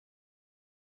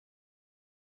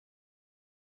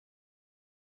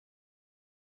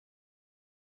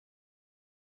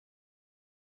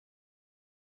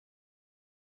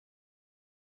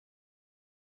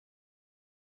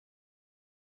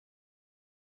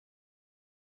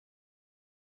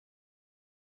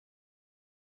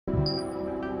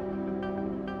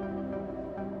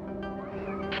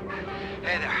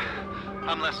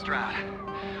I'm Les Stroud.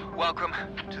 Welcome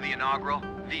to the inaugural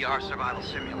VR survival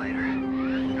simulator.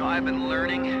 You know, I've been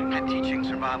learning and teaching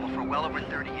survival for well over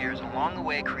 30 years, and along the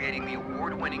way creating the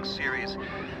award-winning series,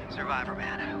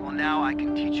 Survivorman. Well, now I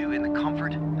can teach you in the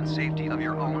comfort and safety of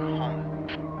your own home.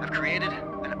 I've created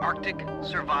an Arctic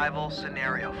survival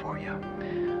scenario for you.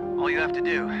 All you have to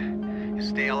do is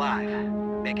stay alive,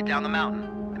 make it down the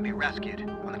mountain, and be rescued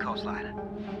on the coastline.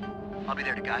 I'll be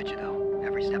there to guide you, though,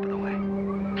 every step of the way.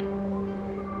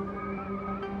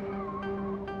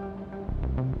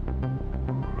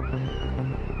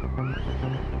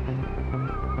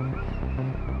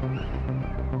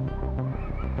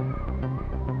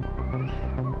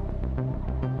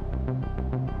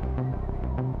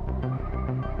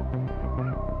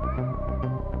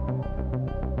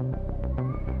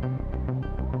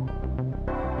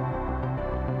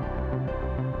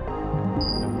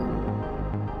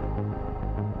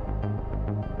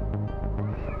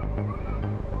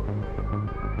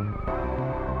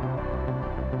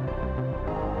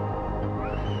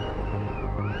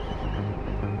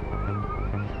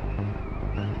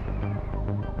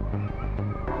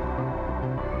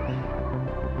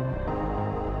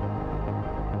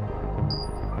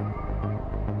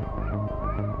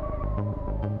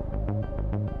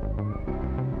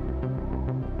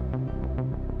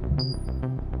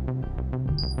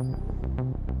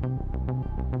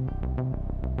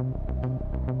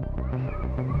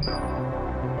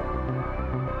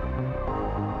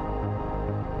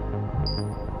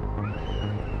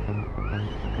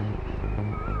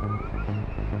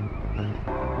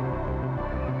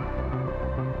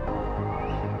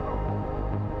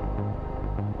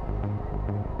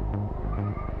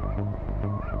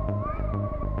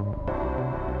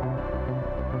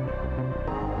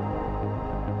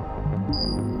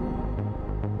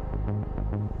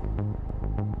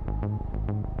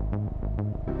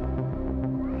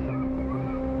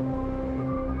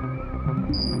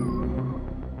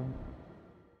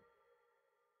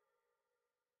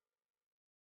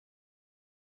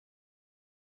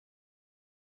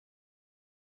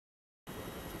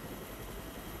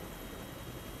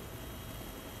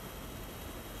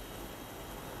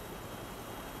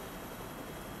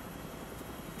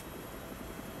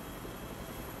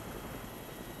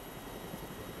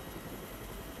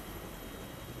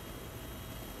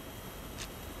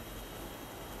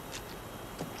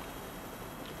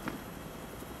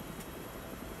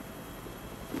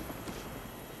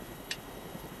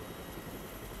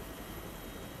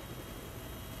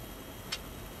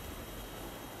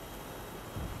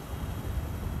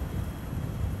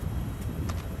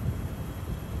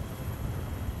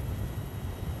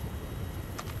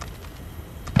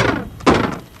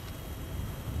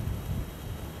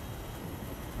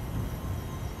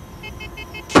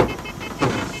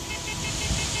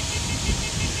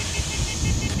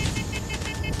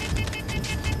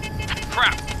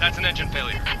 Crap, that's an engine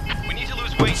failure. We need to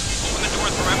lose weight, open the door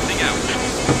and throw everything out.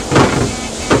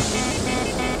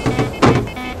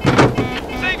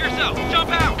 Save yourself! Jump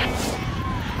out!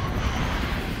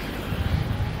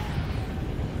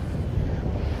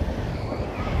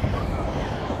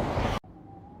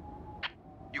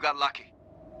 You got lucky.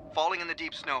 Falling in the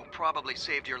deep snow probably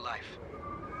saved your life.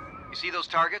 You see those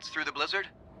targets through the blizzard?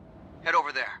 Head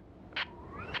over there.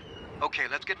 Okay,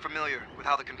 let's get familiar with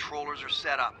how the controllers are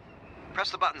set up. Press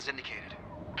the buttons indicated.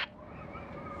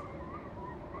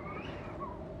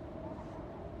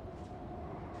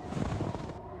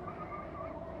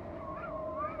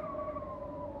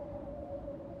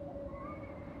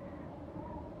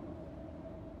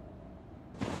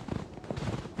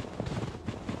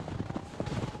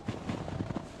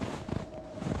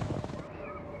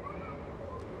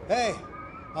 Hey,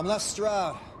 I'm Les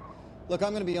Stroud. Look,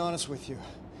 I'm gonna be honest with you.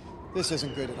 This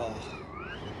isn't good at all.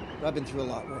 But I've been through a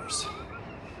lot worse.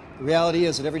 The reality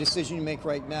is that every decision you make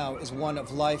right now is one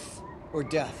of life or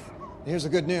death. And here's the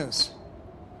good news.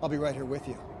 I'll be right here with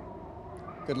you.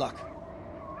 Good luck.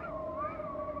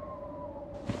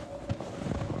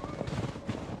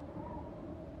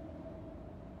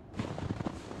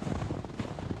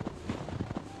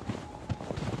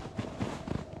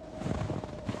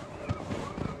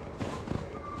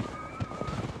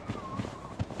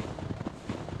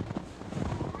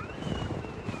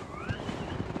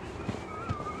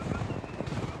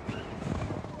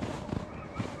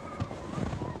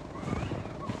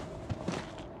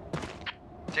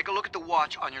 Take a look at the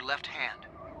watch on your left hand.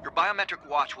 Your biometric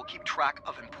watch will keep track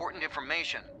of important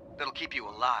information that'll keep you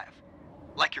alive.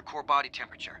 Like your core body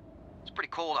temperature. It's pretty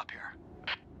cold up here.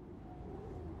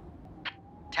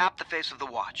 Tap the face of the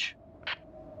watch.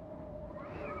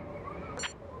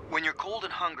 When you're cold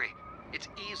and hungry, It's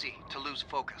easy to lose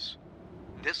focus.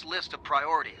 This list of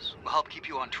priorities will help keep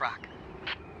you on track.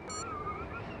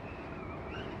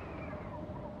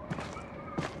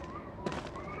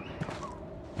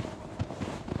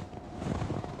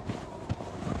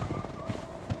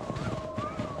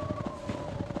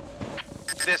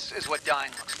 This is what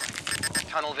dying looks like.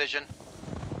 Tunnel vision.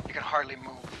 You can hardly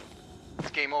move.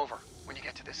 It's game over when you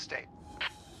get to this state.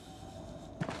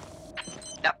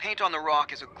 That paint on the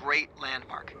rock is a great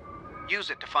landmark. Use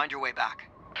it to find your way back.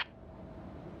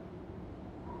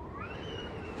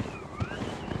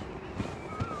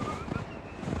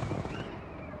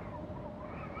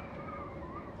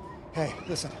 Hey,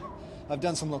 listen. I've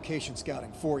done some location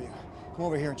scouting for you. Come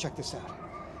over here and check this out.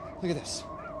 Look at this.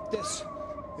 This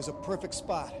is a perfect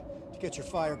spot to get your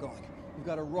fire going. We've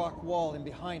got a rock wall in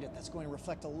behind it that's going to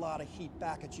reflect a lot of heat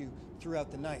back at you throughout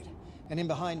the night. And in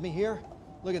behind me here,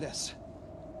 look at this.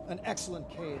 An excellent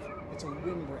cave. It's a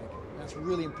windbreak. That's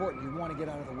really important. You want to get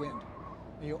out of the wind.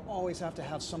 And you always have to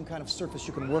have some kind of surface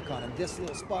you can work on. And this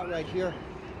little spot right here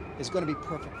is going to be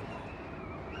perfect for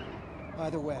that.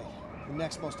 Either way, the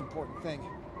next most important thing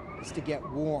is to get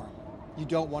warm. You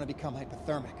don't want to become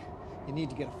hypothermic. You need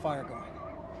to get a fire going.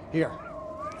 Here.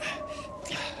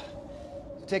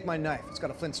 Take my knife. It's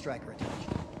got a flint striker attached.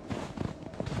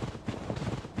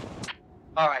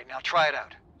 All right, now try it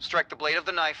out. Strike the blade of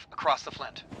the knife across the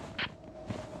flint.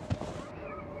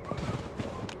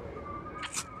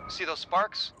 See those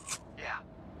sparks? Yeah,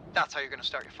 that's how you're going to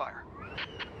start your fire.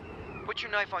 Put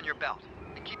your knife on your belt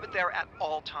and keep it there at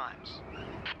all times.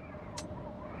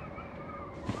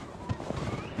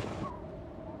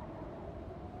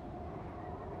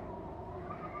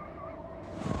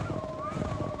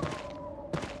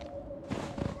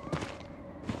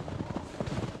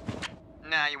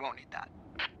 Nah, you won't need that.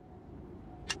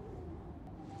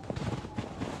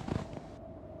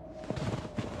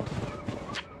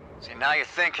 See, now you're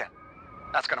thinking.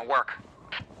 That's gonna work.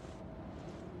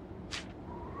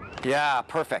 Yeah,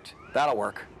 perfect. That'll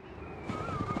work.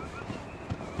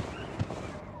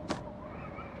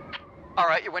 All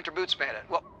right, your winter boots made it.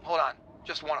 Well, hold on.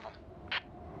 Just one of them.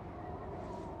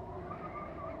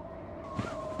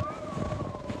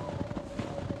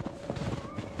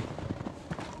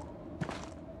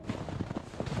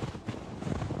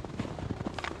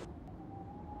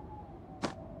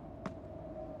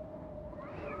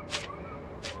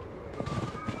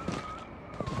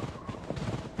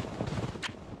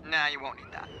 Nah, you won't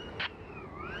need that.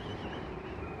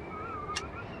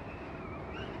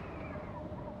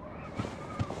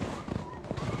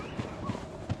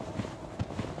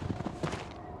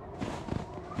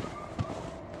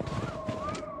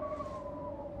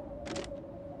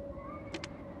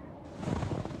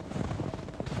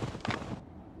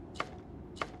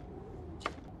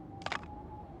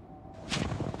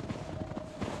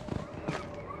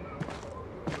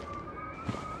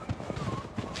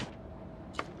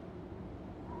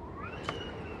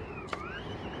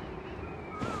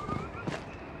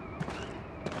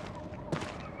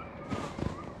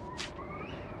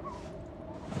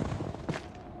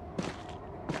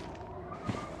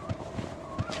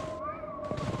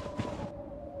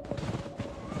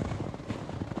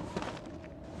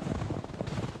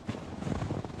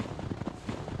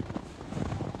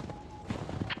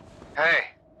 Hey,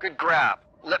 good grab.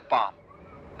 Lip balm.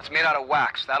 It's made out of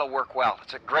wax. That'll work well.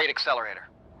 It's a great accelerator.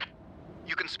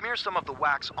 You can smear some of the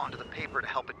wax onto the paper to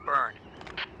help it burn.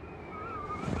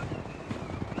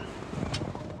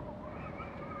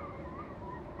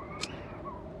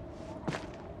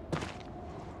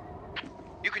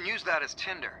 You can use that as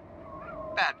tinder.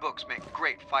 Bad books make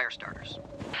great fire starters.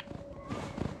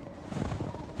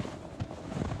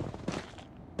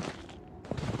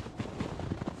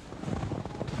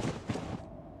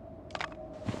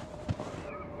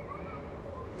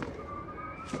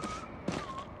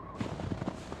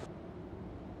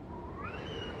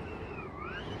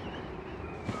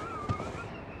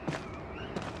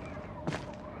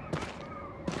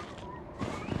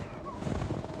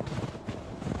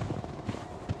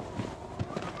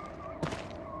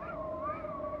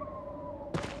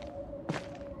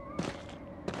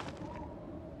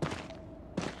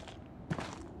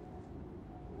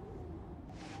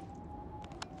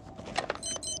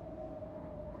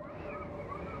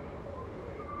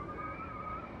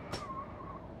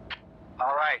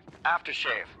 All right,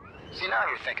 aftershave. See, now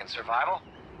you're thinking survival.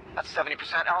 That's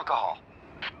 70% alcohol.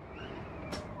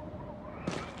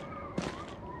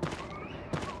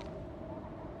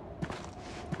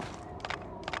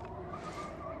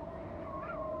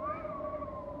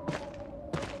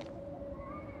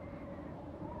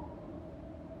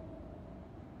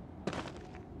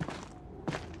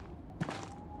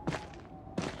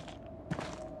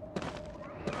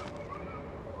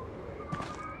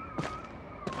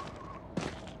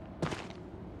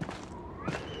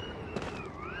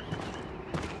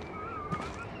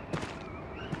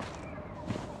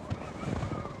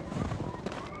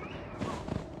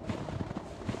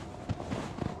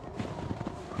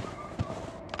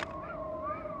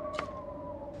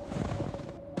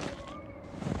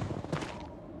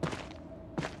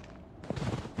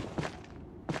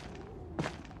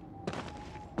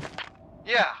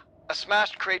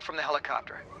 smashed crate from the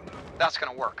helicopter. That's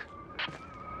gonna work.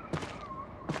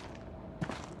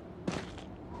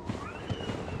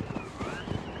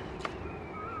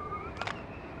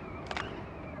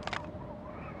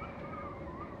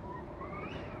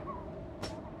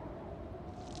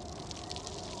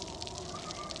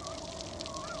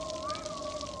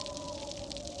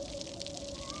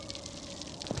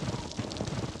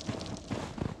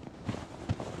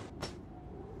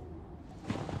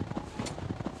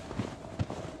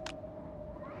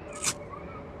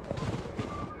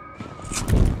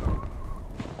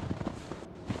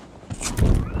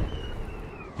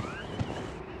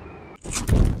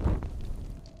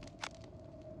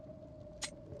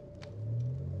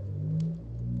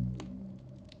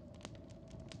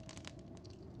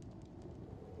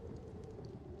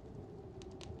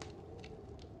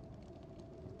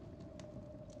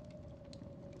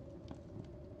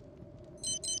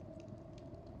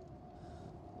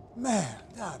 Man,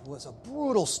 that was a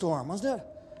brutal storm, wasn't it?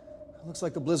 Looks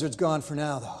like the blizzard's gone for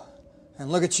now, though.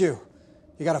 And look at you.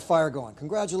 You got a fire going.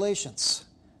 Congratulations.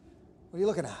 What are you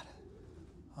looking at?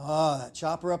 Oh, that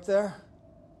chopper up there?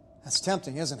 That's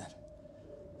tempting, isn't it?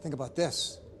 Think about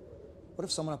this. What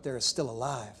if someone up there is still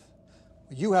alive?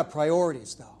 Well, you have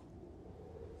priorities, though.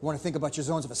 You want to think about your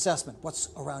zones of assessment. What's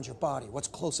around your body? What's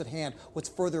close at hand? What's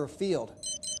further afield?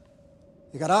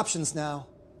 You got options now.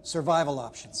 Survival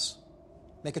options.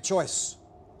 Make a choice.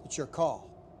 It's your call.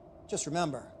 Just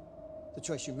remember, the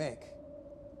choice you make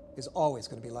is always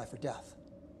going to be life or death.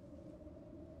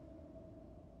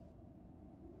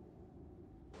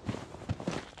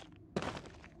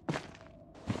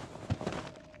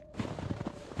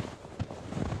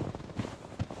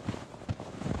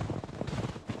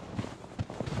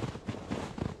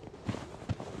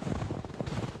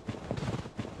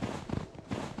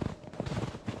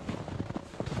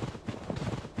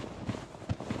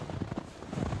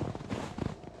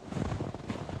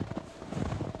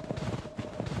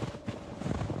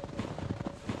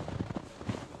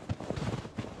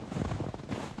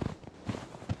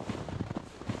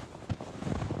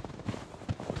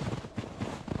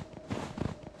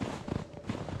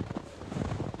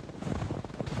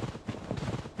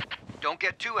 Don't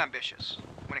get too ambitious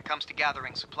when it comes to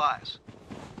gathering supplies.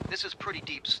 This is pretty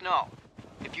deep snow.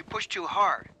 If you push too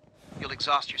hard, you'll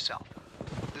exhaust yourself.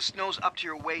 The snow's up to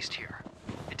your waist here.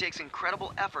 It takes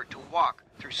incredible effort to walk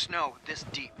through snow this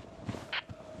deep.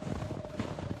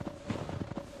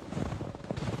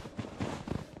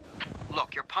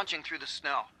 Look, you're punching through the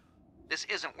snow. This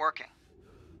isn't working.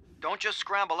 Don't just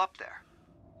scramble up there.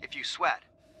 If you sweat,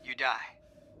 you die.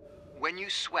 When you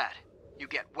sweat, you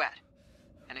get wet.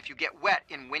 And if you get wet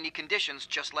in windy conditions,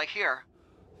 just like here,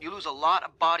 you lose a lot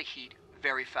of body heat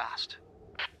very fast.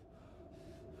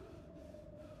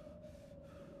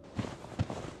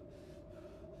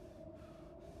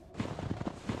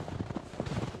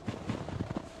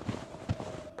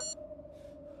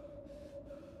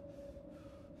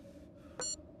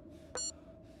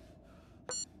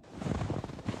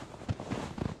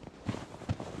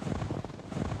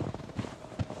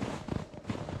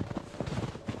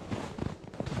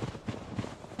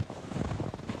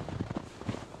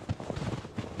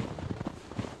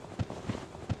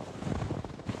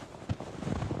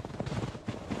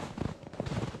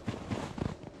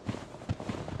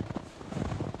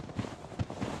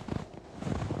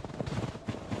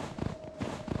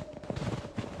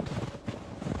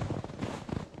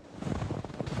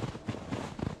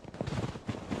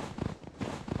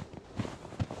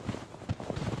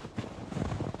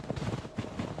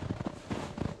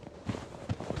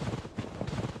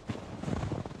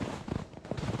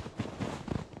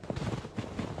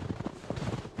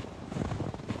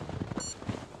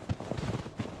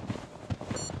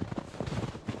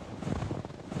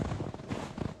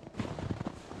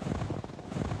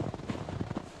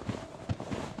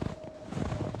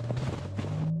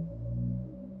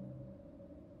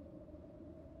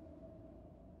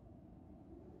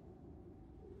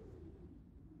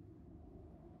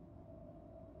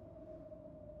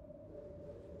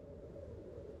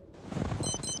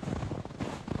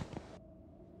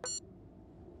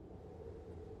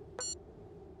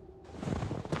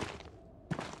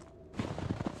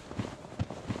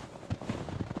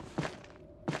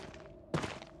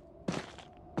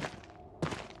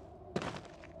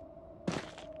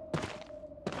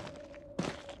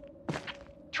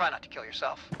 Try not to kill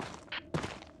yourself.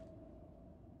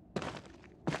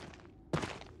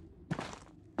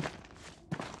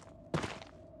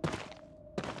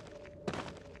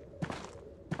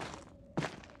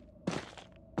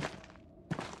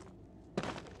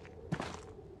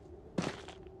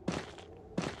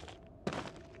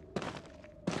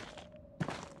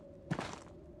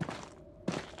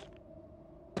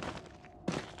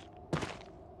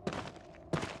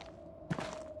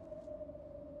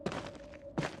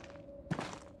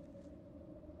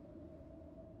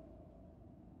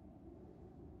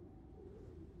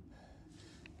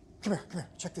 Come here.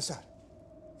 Check this out.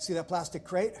 See that plastic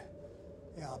crate?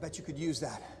 Yeah, I'll bet you could use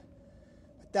that.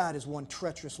 But that is one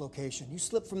treacherous location. You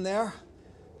slip from there,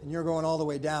 and you're going all the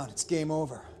way down. It's game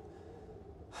over.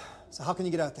 So how can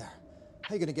you get out there?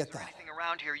 How are you going to get Is there that? anything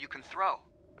around here you can throw?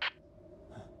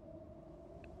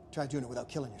 Try doing it without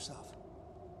killing yourself.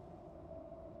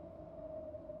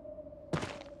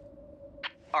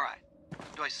 All right.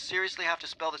 Do I seriously have to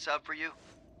spell this out for you?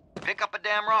 Pick up a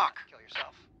damn rock. Kill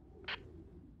yourself.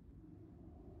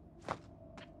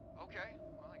 Okay,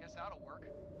 well, I guess that'll work.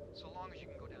 So long as you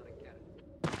can go down and get it.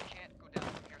 You can't go down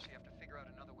from here, so you have to figure out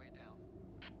another way down.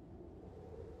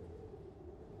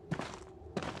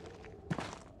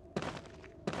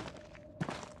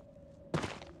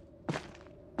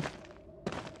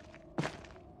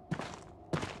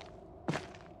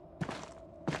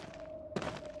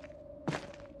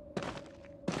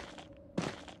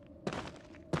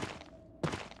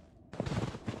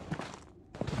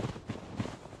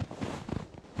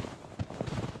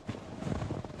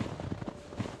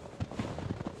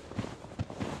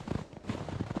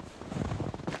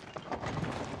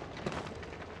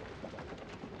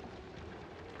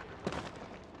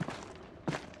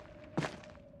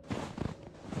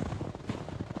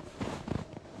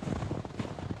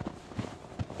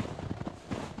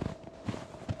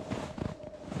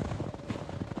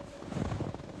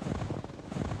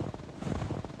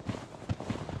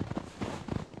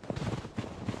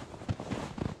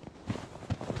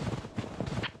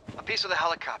 Piece of the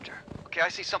helicopter. Okay, I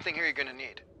see something here you're gonna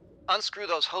need. Unscrew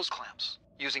those hose clamps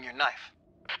using your knife.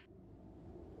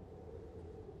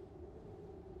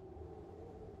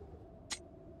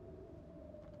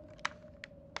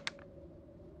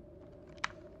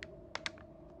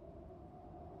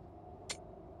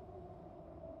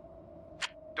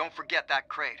 Don't forget that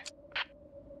crate.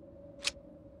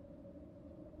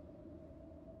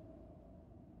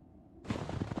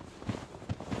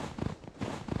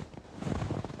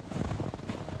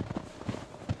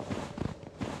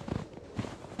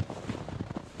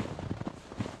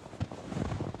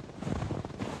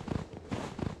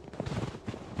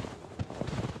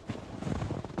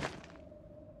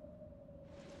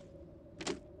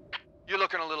 You're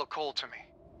looking a little cold to me.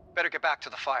 Better get back to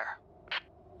the fire.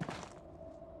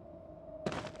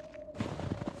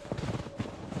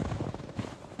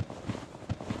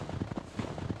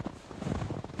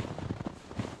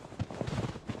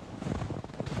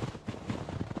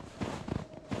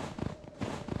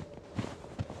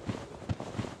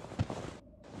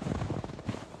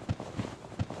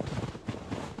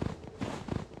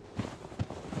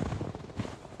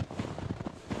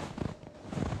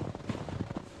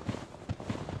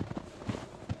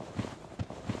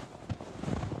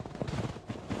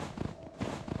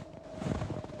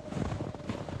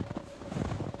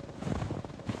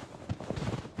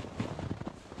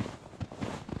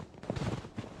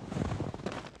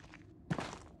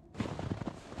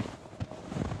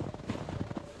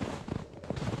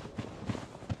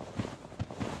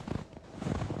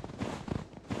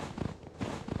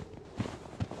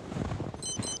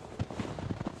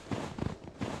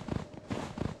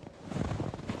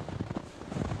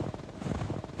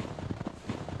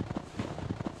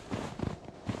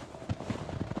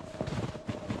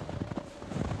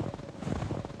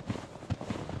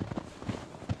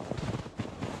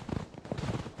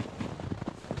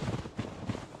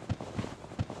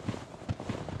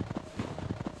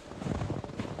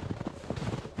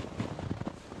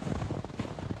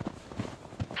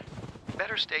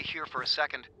 Better stay here for a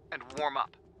second and warm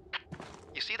up.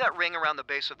 You see that ring around the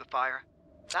base of the fire?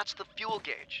 That's the fuel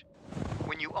gauge.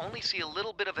 When you only see a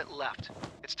little bit of it left,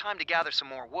 it's time to gather some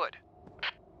more wood.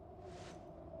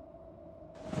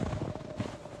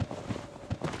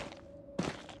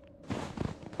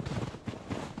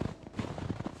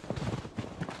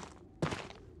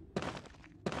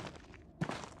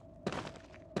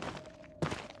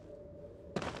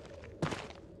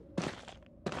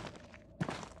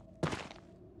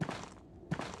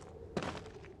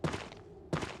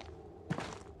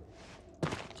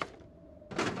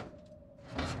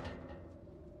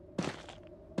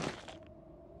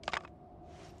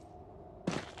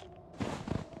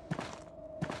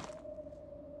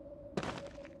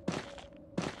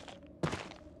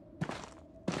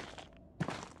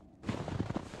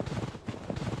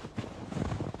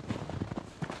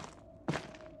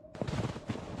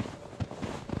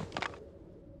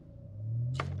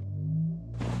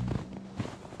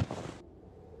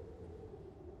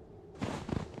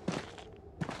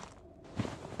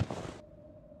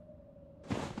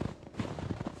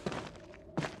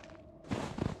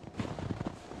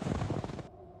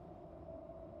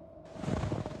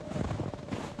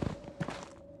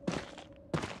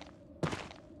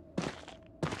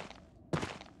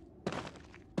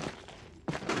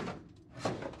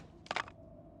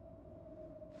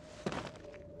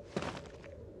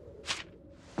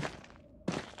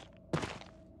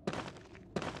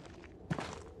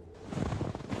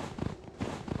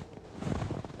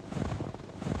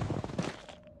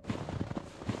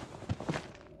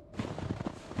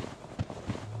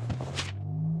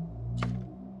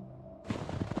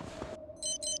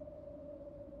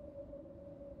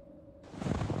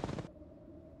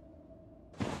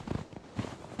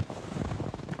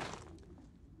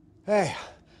 Hey,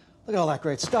 look at all that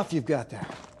great stuff you've got there.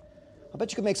 I bet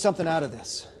you could make something out of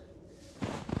this.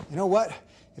 You know what?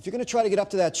 If you're gonna try to get up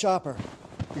to that chopper,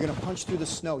 you're gonna punch through the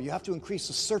snow. You have to increase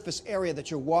the surface area that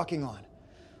you're walking on.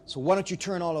 So why don't you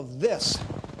turn all of this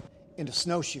into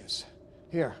snowshoes?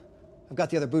 Here, I've got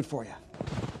the other boot for you.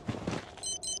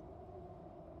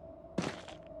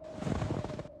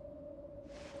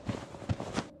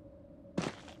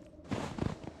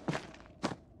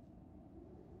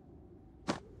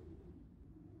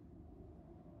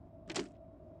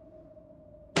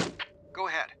 Go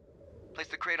ahead. Place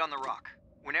the crate on the rock.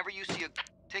 Whenever you see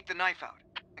take the knife out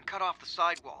and cut off the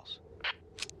side walls.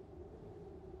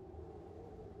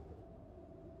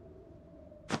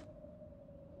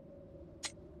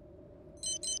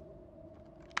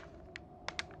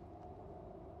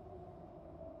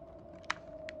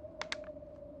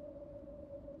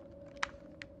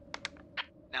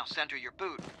 Now center your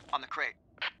boot on the crate.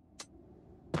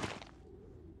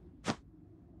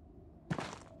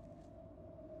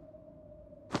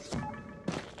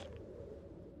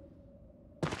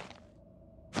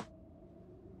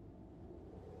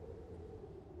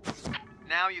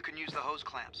 Now you can use the hose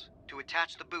clamps to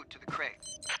attach the boot to the crate.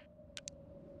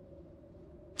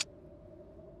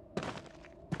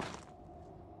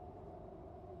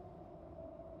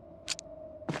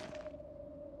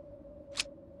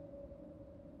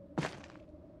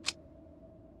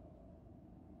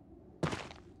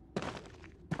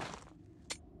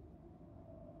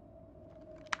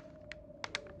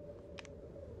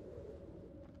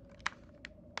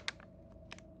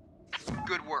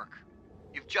 Good work.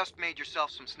 You've just made yourself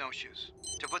some snowshoes.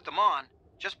 To put them on,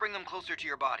 just bring them closer to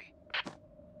your body.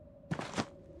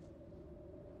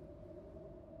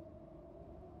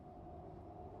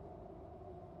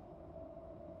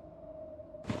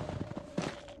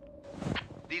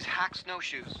 These hack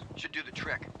snowshoes should do the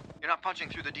trick. You're not punching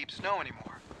through the deep snow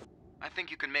anymore. I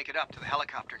think you can make it up to the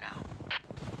helicopter now.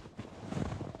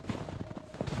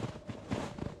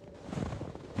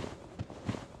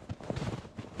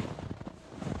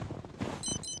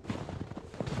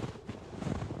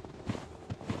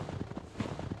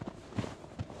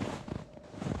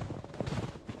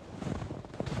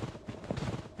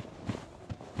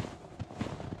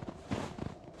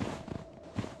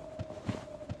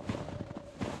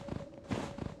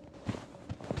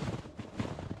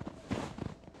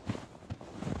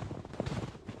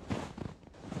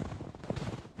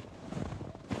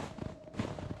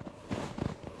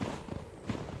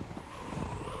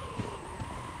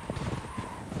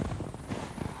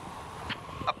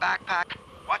 Backpack,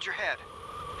 watch your head.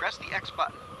 Press the X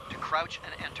button to crouch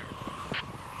and enter.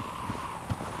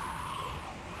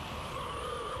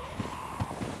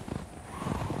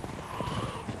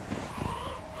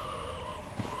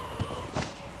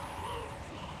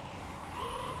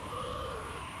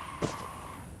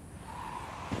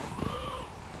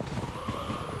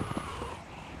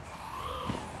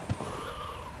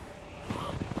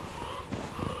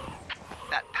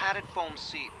 That padded foam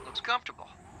seat looks comfortable.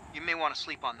 You may want to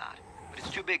sleep on that, but it's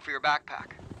too big for your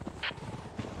backpack.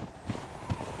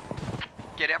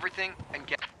 Get everything and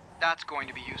get... That's going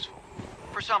to be useful.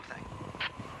 For something.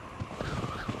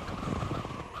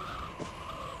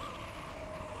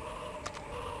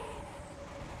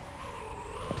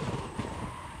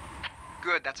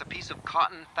 Good, that's a piece of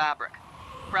cotton fabric.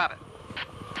 Grab it.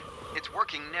 It's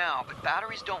working now, but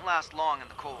batteries don't last long in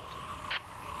the cold.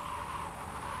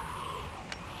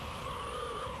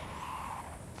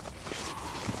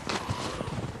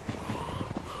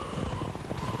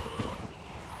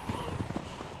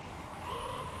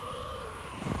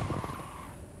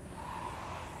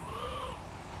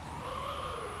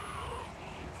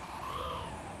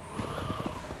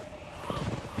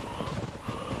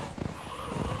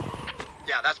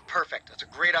 Yeah, that's perfect. That's a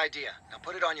great idea. Now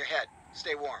put it on your head.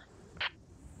 Stay warm.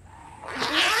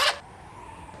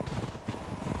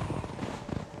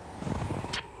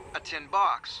 A tin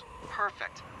box.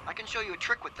 Perfect. I can show you a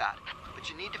trick with that. But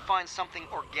you need to find something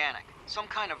organic. Some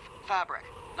kind of fabric.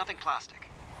 Nothing plastic.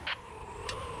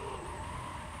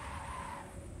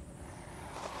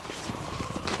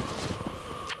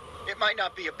 It might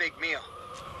not be a big meal,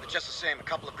 but just the same, a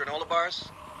couple of granola bars,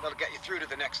 that'll get you through to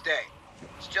the next day.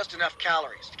 It's just enough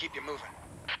calories to keep you moving.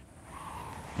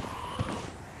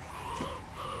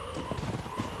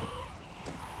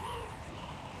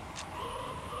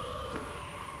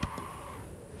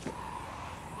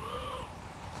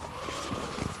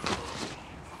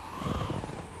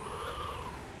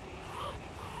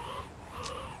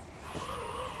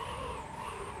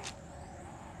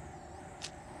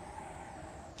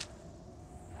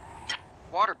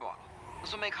 Water bottle.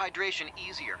 This will make hydration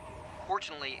easier.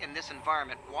 Fortunately, in this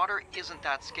environment, water isn't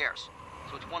that scarce,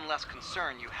 so it's one less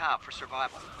concern you have for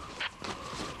survival.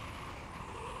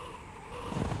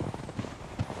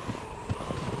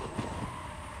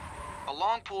 A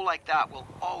long pole like that will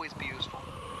always be useful.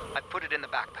 I put it in the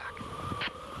backpack.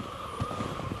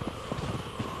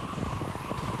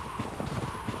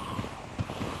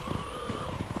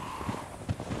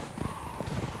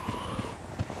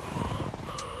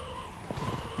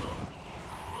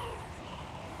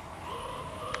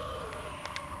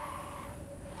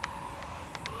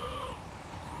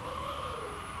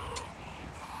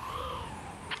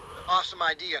 Awesome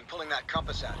idea in pulling that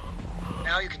compass out.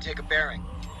 Now you can take a bearing,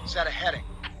 set a heading,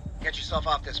 get yourself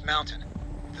off this mountain.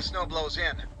 If the snow blows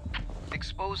in,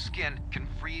 exposed skin can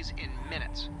freeze in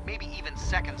minutes, maybe even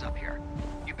seconds up here.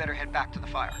 You better head back to the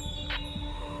fire.